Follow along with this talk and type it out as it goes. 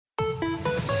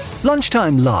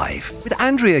Lunchtime Live with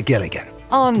Andrea Gilligan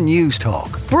on News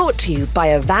Talk. Brought to you by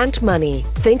Avant Money.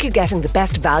 Think you're getting the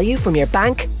best value from your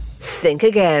bank? Think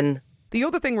again. The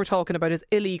other thing we're talking about is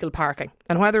illegal parking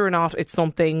and whether or not it's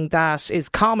something that is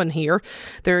common here.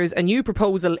 There's a new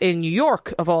proposal in New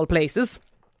York, of all places.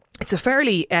 It's a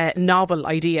fairly novel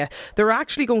idea. They're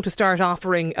actually going to start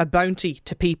offering a bounty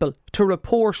to people to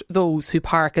report those who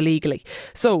park illegally.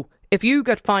 So if you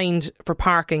get fined for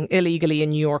parking illegally in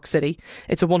New York City,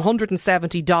 it's a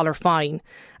 $170 fine.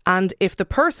 And if the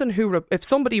person if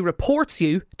somebody reports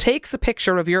you, takes a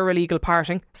picture of your illegal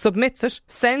parking, submits it,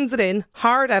 sends it in,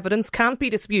 hard evidence, can't be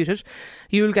disputed,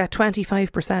 you'll get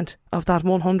 25% of that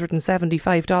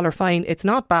 $175 fine. It's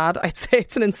not bad. I'd say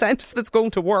it's an incentive that's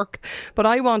going to work. But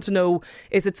I want to know,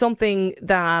 is it something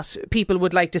that people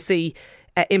would like to see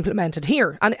implemented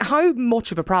here? And how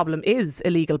much of a problem is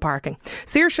illegal parking?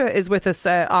 Saoirse is with us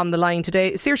on the line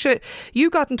today. Saoirse, you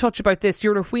got in touch about this.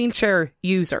 You're a wheelchair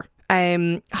user.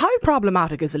 How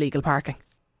problematic is illegal parking?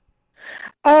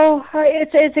 Oh,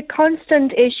 it's a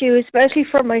constant issue, especially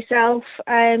for myself.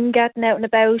 Getting out and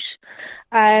about.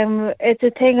 It's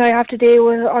a thing I have to deal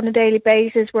with on a daily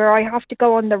basis, where I have to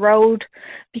go on the road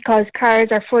because cars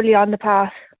are fully on the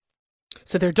path.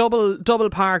 So they're double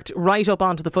parked right up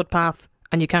onto the footpath,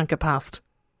 and you can't get past.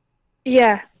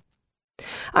 Yeah.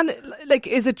 And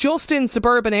is it just in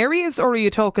suburban areas, or are you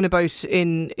talking about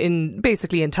in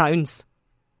basically in towns?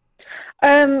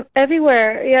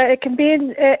 Everywhere. Yeah, it can be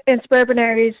in suburban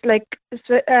areas,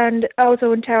 and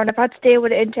also in town. I've had to deal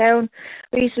with it in town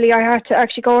recently. I had to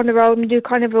actually go on the road and do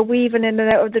kind of a weaving in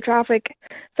and out of the traffic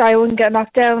so I wouldn't get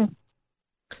knocked down.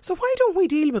 So why don't we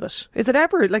deal with it? Is it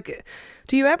ever,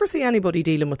 do you ever see anybody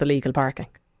dealing with illegal parking?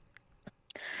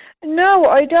 No,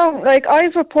 I don't.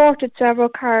 I've reported several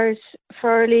cars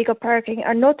for illegal parking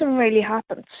and nothing really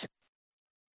happens.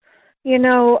 And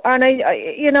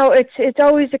it's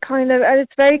always and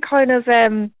it's very kind of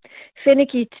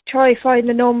finicky to try find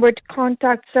the number to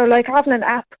contact. So having an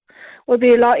app would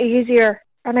be a lot easier.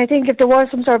 And I think if there was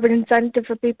some sort of an incentive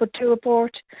for people to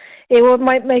report,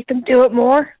 might make them do it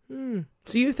more.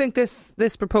 So you think this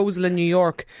proposal in New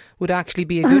York would actually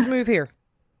be a good move here?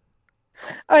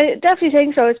 I definitely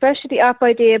think so, especially the app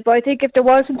idea. But I think if there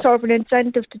was some sort of an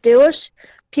incentive to do it,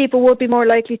 people would be more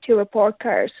likely to report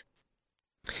cars.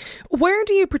 Where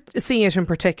do you see it in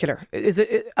particular? Is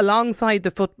it alongside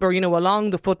the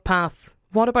along the footpath?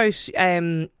 What about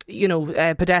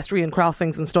pedestrian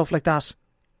crossings and stuff like that?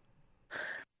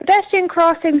 Pedestrian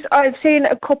crossings, I've seen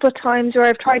a couple of times where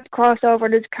I've tried to cross over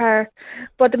in this car,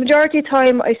 but the majority of the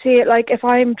time I see it if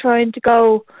I'm trying to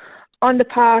go on the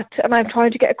path and I'm trying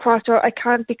to get across, or I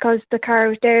can't because the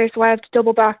car is there, so I have to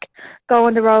double back, go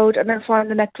on the road, and then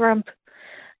find the next ramp.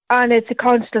 And it's a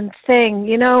constant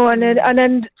thing, and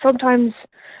then sometimes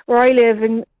where I live,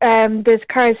 there's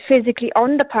cars physically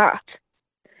on the path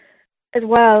as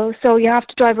well, so you have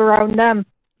to drive around them.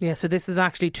 Yeah, so this is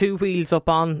actually two wheels up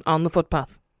on the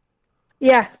footpath.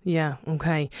 Yeah. Yeah,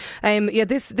 okay.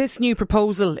 This new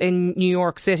proposal in New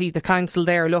York City, the council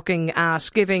there looking at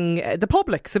giving the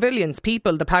public, civilians,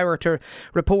 people, the power to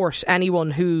report anyone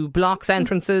who blocks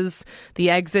entrances, the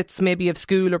exits maybe of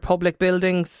school or public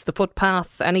buildings, the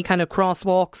footpath, any kind of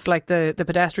crosswalks like the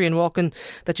pedestrian walking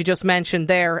that you just mentioned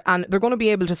there. And they're going to be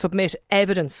able to submit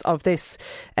evidence of this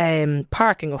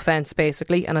parking offence,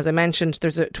 basically. And as I mentioned,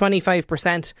 there's a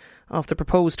 25% of the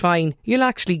proposed fine. You'll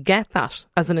actually get that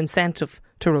as an incentive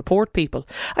to report people.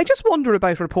 I just wonder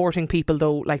about reporting people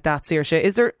though, like that,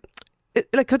 Saoirse.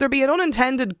 Could there be an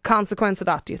unintended consequence of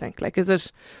that, do you think?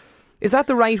 Is that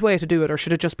the right way to do it, or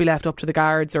should it just be left up to the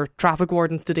guards or traffic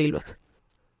wardens to deal with?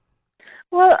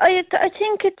 Well, I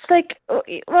think it's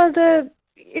you kind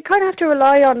of have to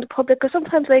rely on the public, because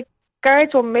sometimes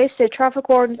guards will miss it, traffic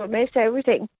wardens will miss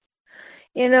everything.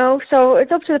 So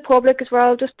it's up to the public as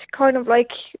well, just to kind of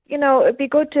it'd be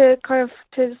good to kind of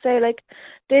to say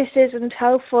this isn't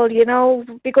helpful,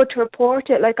 it'd be good to report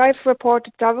it. I've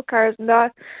reported traffic cars and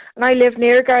that, and I live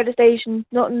near Garda Station,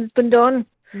 nothing's been done.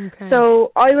 Okay.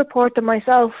 So I report them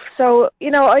myself. So,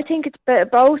 I think it's a bit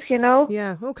of both,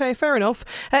 Yeah, okay, fair enough.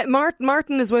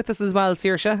 Martin is with us as well,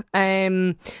 Saoirse.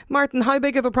 Martin, how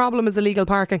big of a problem is illegal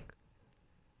parking?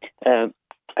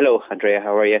 Hello, Andrea,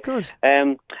 how are you? Good.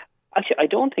 Actually, I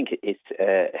don't think it's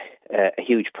a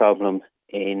huge problem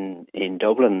in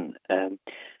Dublin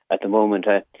at the moment.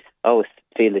 I always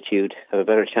feel that you'd have a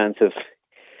better chance of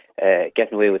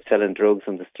getting away with selling drugs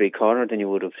on the street corner than you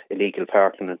would of illegal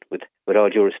parking. And with all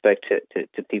due respect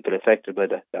to people affected by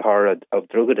the horror of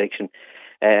drug addiction,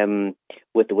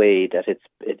 with the way that it's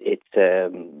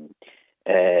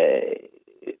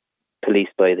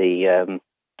policed by the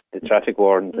traffic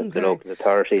wardens and the local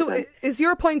authorities. So is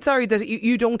your point, sorry, that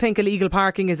you don't think illegal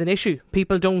parking is an issue?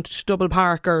 People don't double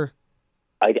park, or?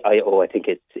 I think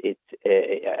it's.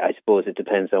 I suppose it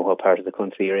depends on what part of the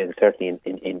country you're in. Certainly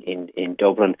in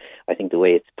Dublin, I think the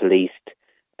way it's policed,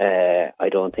 I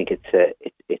don't think it's a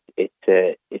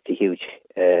huge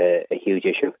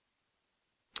issue.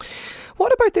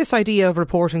 What about this idea of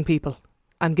reporting people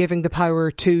and giving the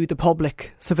power to the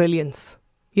public, civilians?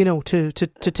 You know, to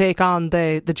take on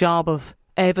the job of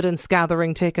evidence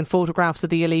gathering, taking photographs of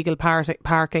the illegal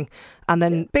parking, and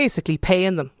then basically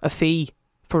paying them a fee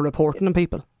for reporting on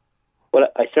people. Well,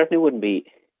 I certainly wouldn't be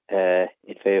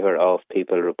in favour of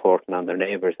people reporting on their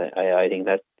neighbours. I think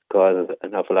that causes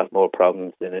an awful lot more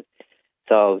problems than it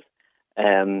solves.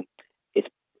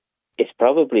 It's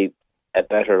probably a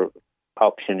better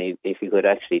option if you could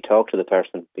actually talk to the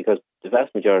person, because the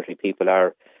vast majority of people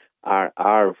are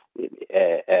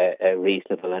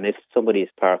reasonable, and if somebody is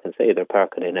parking, say they're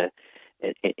parking in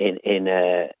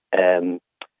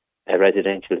a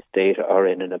residential estate or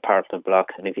in an apartment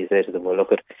block, and if you say to them, well,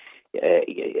 look at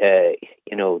they're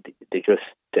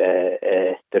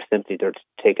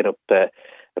taking up a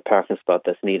parking spot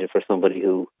that's needed for somebody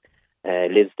who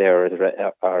lives there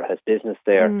or has business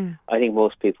there. I think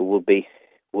most people would be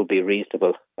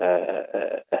reasonable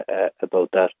about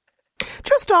that.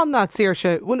 Just on that,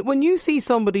 Saoirse, when you see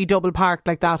somebody double parked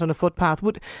like that on a footpath,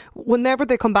 whenever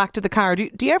they come back to the car, do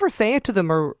you ever say it to them,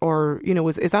 or you know,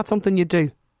 is that something you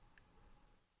do?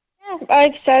 Yeah,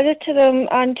 I've said it to them,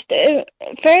 and in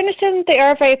fairness to them, they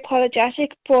are very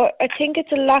apologetic, but I think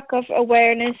it's a lack of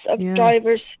awareness of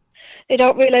drivers. They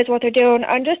don't realise what they're doing.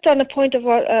 And just on the point of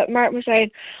what Martin was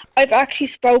saying, I've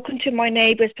actually spoken to my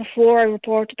neighbours before I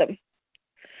reported them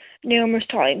numerous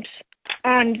times.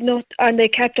 And they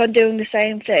kept on doing the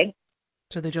same thing.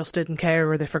 So they just didn't care,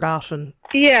 or they forgot and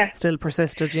still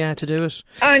persisted, to do it.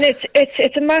 And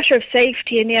it's a matter of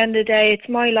safety in the end of the day. It's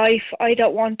my life. I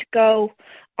don't want to go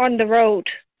on the road.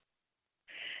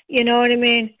 You know what I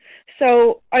mean?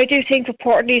 So I do think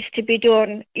reporting needs to be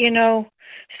done, you know.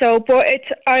 So, but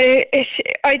I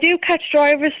do catch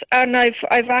drivers, and I've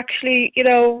actually, you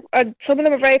know, and some of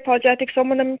them are very apologetic.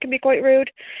 Some of them can be quite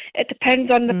rude. It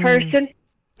depends on the person.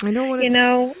 I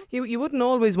know, you wouldn't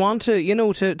always want to, you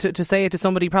know, to say it to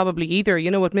somebody probably either.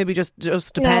 You know, it maybe just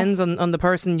depends on the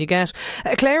person you get.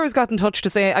 Claire has got in touch to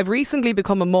say, I've recently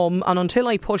become a mum, and until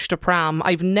I pushed a pram,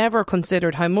 I've never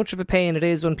considered how much of a pain it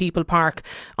is when people park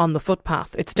on the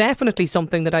footpath. It's definitely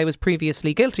something that I was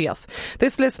previously guilty of.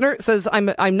 This listener says,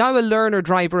 I'm now a learner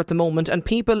driver at the moment, and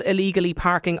people illegally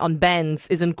parking on bends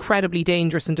is incredibly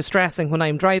dangerous and distressing when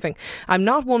I'm driving. I'm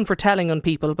not one for telling on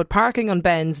people, but parking on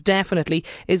bends definitely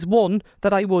is one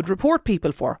that I would report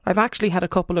people for. I've actually had a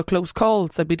couple of close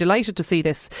calls. I'd be delighted to see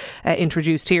this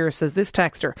introduced here, says this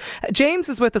texter. James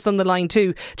is with us on the line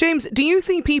too. James, do you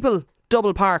see people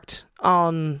double parked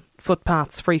on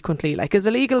footpaths frequently? Like, is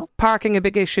illegal parking a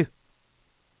big issue?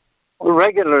 Well,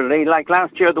 regularly. Like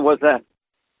last year there was a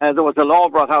law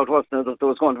brought out, wasn't it, that there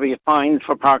was going to be a fine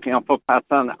for parking on footpaths,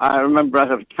 and I remember at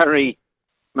a Kerry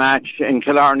match in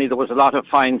Killarney there was a lot of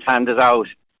fines handed out,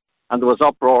 and there was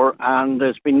uproar, and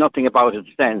there's been nothing about it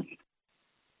since.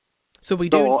 So we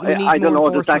need I don't know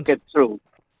if that gets through.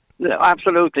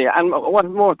 Absolutely, and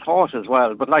one more thought as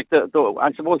well. But like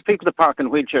I suppose people that park in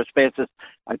wheelchair spaces,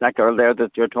 like that girl there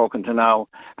that you're talking to now,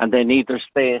 and they need their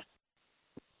space.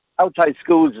 Outside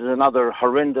schools is another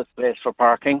horrendous place for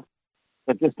parking.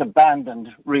 They're just abandoned,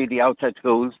 really, outside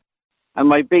schools. And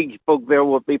my big bugbear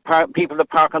would be people that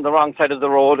park on the wrong side of the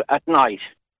road at night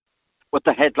with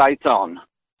the headlights on.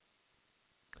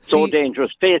 So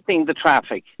dangerous, facing the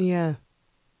traffic. Yeah.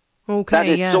 Okay, that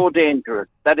is so dangerous.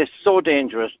 That is so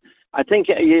dangerous. I think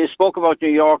you spoke about New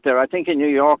York there. I think in New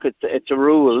York it's a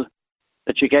rule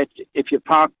that you get, if you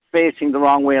park facing the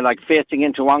wrong way, like facing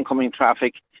into oncoming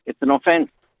traffic, it's an offence.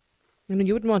 You know,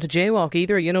 you wouldn't want to jaywalk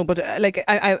either, you know, but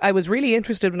I was really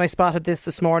interested when I spotted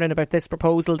this morning about this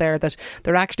proposal there, that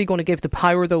they're actually going to give the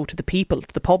power, though, to the people,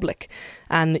 to the public,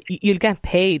 and you'll get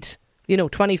paid, you know,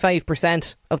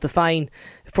 25% of the fine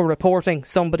for reporting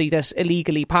somebody that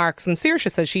illegally parks. And Saoirse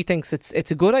says she thinks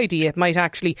it's a good idea. It might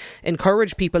actually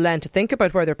encourage people then to think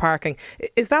about where they're parking.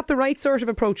 Is that the right sort of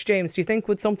approach, James? Do you think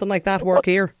would something like that work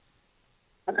here?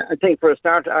 I think for a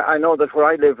start, I know that where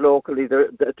I live locally,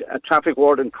 a traffic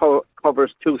warden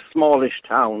covers two smallish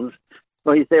towns,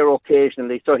 so he's there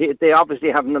occasionally. So they obviously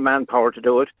haven't the manpower to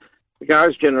do it. The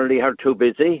guards generally are too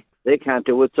busy; they can't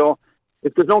do it. So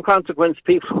if there's no consequence,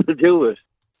 people will do it.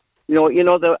 You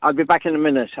know. I'll be back in a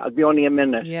minute. I'll be only a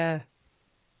minute. Yeah.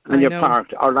 And you're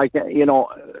parked, or like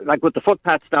with the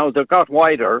footpaths now, they've got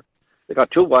wider. They got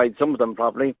too wide, some of them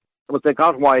probably. but they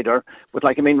got wider. But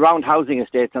round housing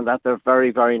estates and that, they're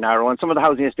very, very narrow. And some of the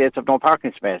housing estates have no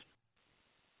parking space.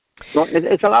 So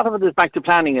it's a lot of it is back to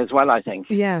planning as well, I think.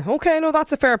 Yeah, okay, no,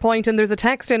 that's a fair point. And there's a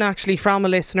text in actually from a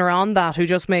listener on that who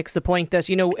just makes the point that,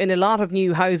 in a lot of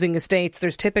new housing estates,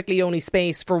 there's typically only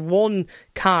space for one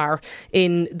car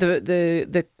in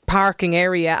the parking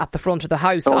area at the front of the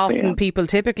house. Totally, Often people,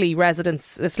 typically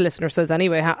residents, this listener says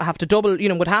anyway, have to double,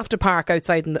 would have to park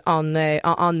outside on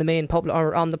the main public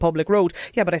or on the public road.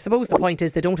 Yeah, but I suppose the point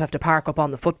is they don't have to park up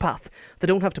on the footpath. They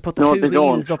don't have to put the two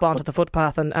wheels up onto the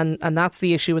footpath, and that's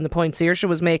the issue in the point Saoirse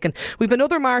was making. We've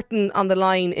another Martin on the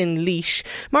line in Laois.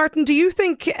 Martin, do you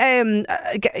think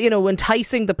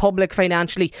enticing the public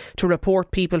financially to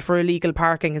report people for illegal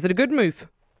parking, is it a good move?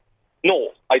 No,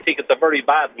 I think it's a very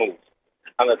bad move.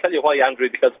 And I'll tell you why, Andrew,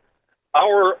 because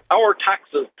our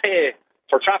taxes pay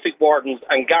for traffic wardens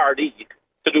and Gardaí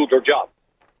to do their job.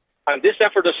 And this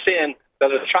effort of saying that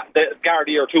the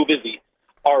Gardaí are too busy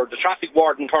or the traffic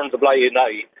warden turns a blind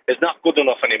eye is not good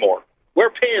enough anymore. We're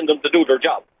paying them to do their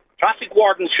job. Traffic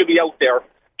wardens should be out there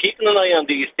keeping an eye on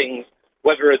these things,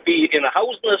 whether it be in a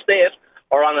housing estate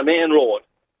or on a main road.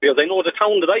 Because I know the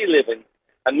town that I live in,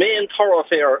 a main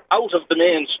thoroughfare out of the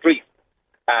main street,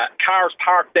 cars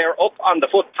parked there up on the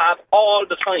footpath all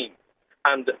the time.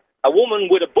 And a woman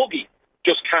with a buggy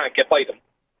just can't get by them.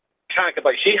 Can't get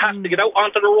by. She has to get out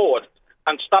onto the road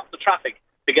and stop the traffic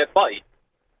to get by.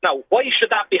 Now, why should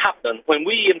that be happening when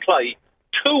we employ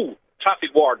 2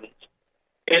 traffic wardens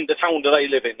in the town that I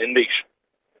live in Laois?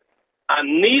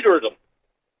 And neither of them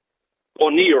go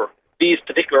near these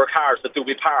particular cars that do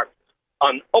be parked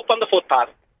up on the footpath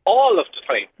all of the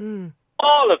time.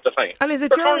 All of the time. And is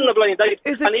it turning a blind eye?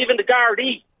 And even the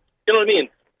Gardaí, you know what I mean?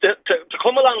 To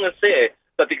come along and say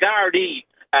that the Gardaí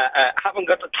haven't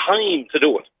got the time to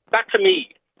do it, that to me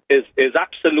is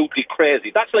absolutely crazy.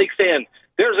 That's like saying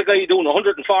there's a guy doing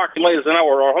 140 miles an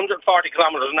hour or 140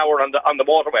 kilometres an hour on the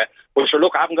motorway. Well, sure,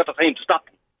 look, I haven't got the time to stop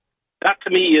him. That to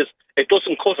me it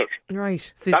doesn't cut it.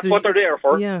 Right. That's what they're there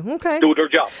for. Yeah. Okay. Do their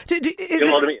job. You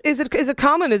know what I mean? Is it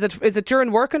common? Is it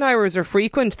during working hours or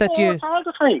frequent that you? It's all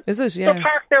the time. Is it? Yeah. They're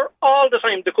parked there all the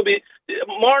time. There could be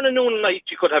morning, noon, and night.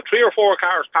 You could have 3 or 4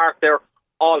 cars parked there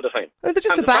all the time. Are they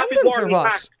just abandoned or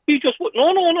what? He just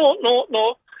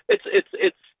no.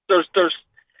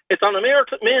 It's on a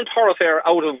main thoroughfare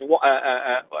out of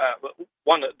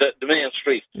one of the main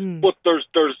street. But there's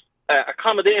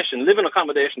living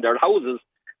accommodation there, houses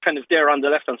kind of there on the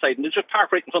left hand side, and they just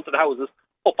park right in front of the houses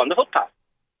up on the footpath.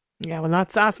 Yeah, well,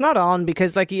 that's not on,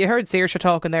 because like you heard Saoirse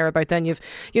talking there about then you've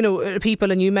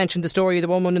people, and you mentioned the story of the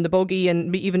woman in the buggy,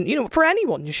 and even for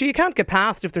anyone you can't get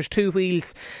past if there's 2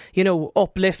 wheels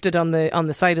uplifted on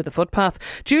the side of the footpath.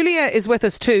 Julia is with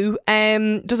us too.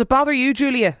 Does it bother you,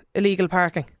 Julia, illegal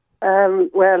parking?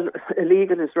 Well,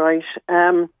 illegal is right.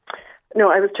 No,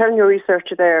 I was telling your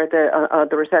researcher there,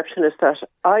 the receptionist, that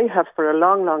I have for a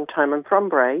long, long time, I'm from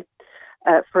Bray,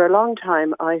 for a long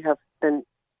time I have been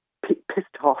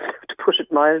pissed off, to put it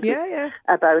mildly,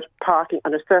 about parking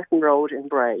on a certain road in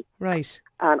Bray. Right.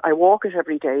 And I walk it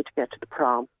every day to get to the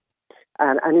prom.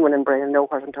 And anyone in Bray will know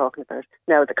what I'm talking about.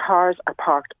 Now, the cars are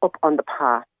parked up on the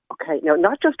path, okay? Now,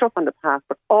 not just up on the path,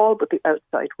 but all but the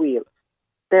outside wheels.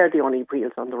 They're the only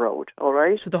wheels on the road, all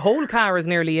right? So the whole car is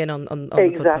nearly in on exactly.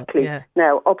 The footpath. Yeah.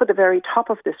 Now, up at the very top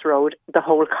of this road, the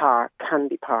whole car can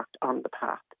be parked on the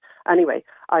path. Anyway,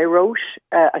 I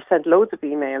sent loads of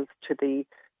emails to the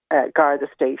Garda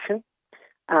station,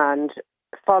 and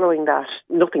following that,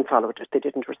 nothing followed it. They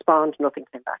didn't respond, nothing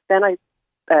came back. Then I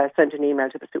sent an email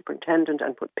to the superintendent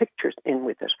and put pictures in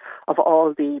with it of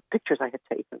all the pictures I had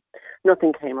taken.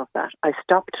 Nothing came of that. I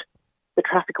stopped the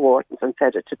traffic wardens and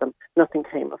said it to them. Nothing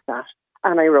came of that.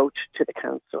 And I wrote to the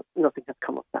council. Nothing has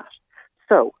come of that.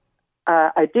 So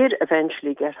I did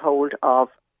eventually get hold of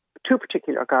 2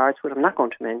 particular guards, which I'm not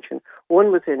going to mention. One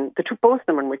was both of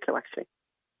them are in Wicklow, actually.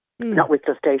 Not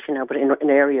Wicklow Station now, but in an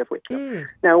area of Wicklow.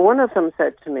 Now, one of them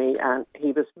said to me, and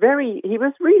he was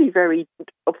really very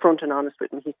upfront and honest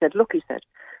with me. He said, look,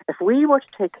 if we were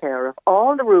to take care of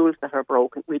all the rules that are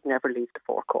broken, we'd never leave the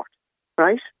forecourt,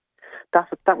 right?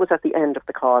 That was at the end of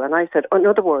the call. And I said, in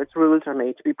other words, rules are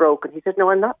made to be broken. He said, no,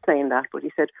 I'm not saying that. But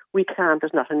he said, we can't,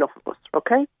 there's not enough of us,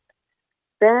 okay?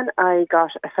 Then I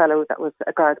got a fellow that was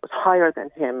a guard that was higher than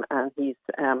him, and he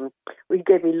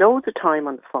gave me loads of time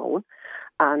on the phone,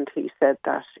 and he said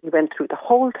that he went through the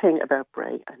whole thing about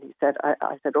Bray, and he said,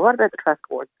 I said, well, what about the traffic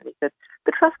wardens? And he said,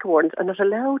 the traffic wardens are not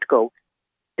allowed to go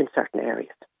in certain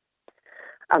areas.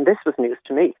 And this was news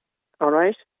to me, all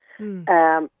right?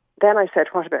 Then I said,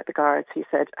 what about the guards? He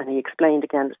said, and he explained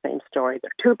again the same story.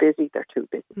 They're too busy.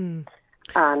 And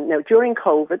now during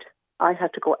COVID, I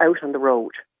had to go out on the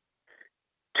road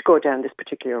to go down this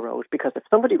particular road, because if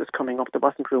somebody was coming up, there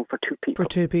wasn't room for two people.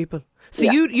 So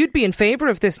you'd be in favour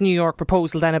of this New York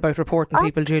proposal then about reporting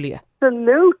people, Julia?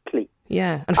 Absolutely.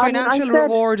 Yeah, and financial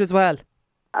reward as well.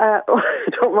 I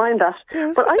don't mind that.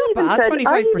 Yeah, but I even said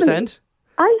 25%.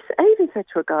 I even said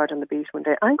to a guard on the beach one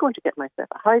day, I'm going to get myself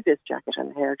a high-vis jacket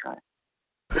and a hairdryer,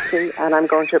 you see, and I'm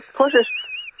going to put it,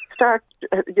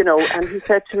 and he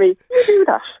said to me, you do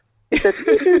that. He said,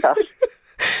 you do that.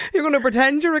 You're going to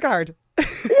pretend you're a guard?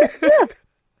 Yeah,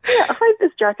 a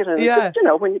high-vis jacket, and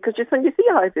because when you see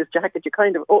a high-vis jacket, you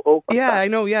kind of I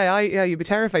know. You'd be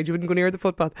terrified. You wouldn't go near the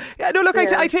footpath. Yeah, no, look,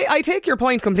 I take your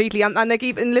point completely, and like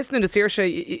even listening to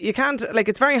Saoirse, you can't, like,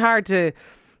 it's very hard to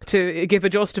give a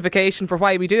justification for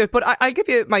why we do it. But I'll give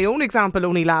you my own example.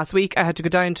 Only last week I had to go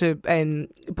down to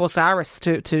Busaras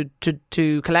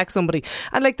to collect somebody,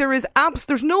 and like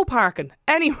there's no parking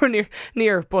anywhere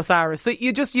near Busaras. So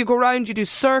you go around, you do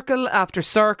circle after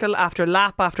circle after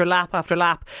lap after lap after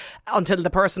lap until the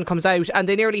person comes out, and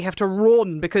they nearly have to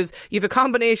run because you have a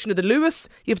combination of the Lewis,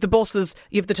 you have the buses,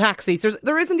 you have the taxis.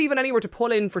 There isn't even anywhere to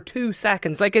pull in for 2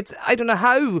 seconds. Like I don't know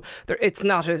how it's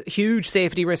not a huge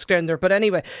safety risk down there, but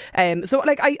anyway. So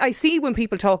like I see when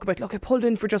people talk about, look, I pulled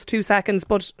in for just 2 seconds,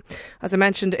 but as I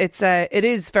mentioned, it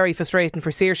is very frustrating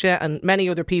for Saoirse and many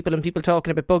other people, and people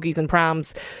talking about buggies and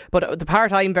prams. But the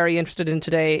part I'm very interested in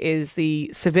today is the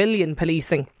civilian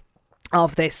policing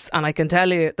of this, and I can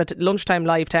tell you that Lunchtime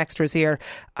Live texters here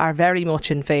are very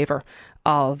much in favour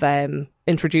of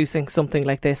introducing something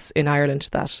like this in Ireland,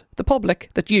 that the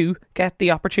public, that you get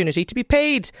the opportunity to be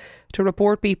paid to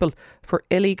report people for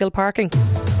illegal parking.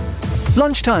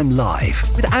 Lunchtime Live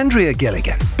with Andrea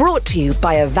Gilligan. Brought to you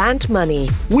by Avant Money.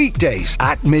 Weekdays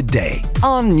at midday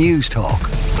on News Talk.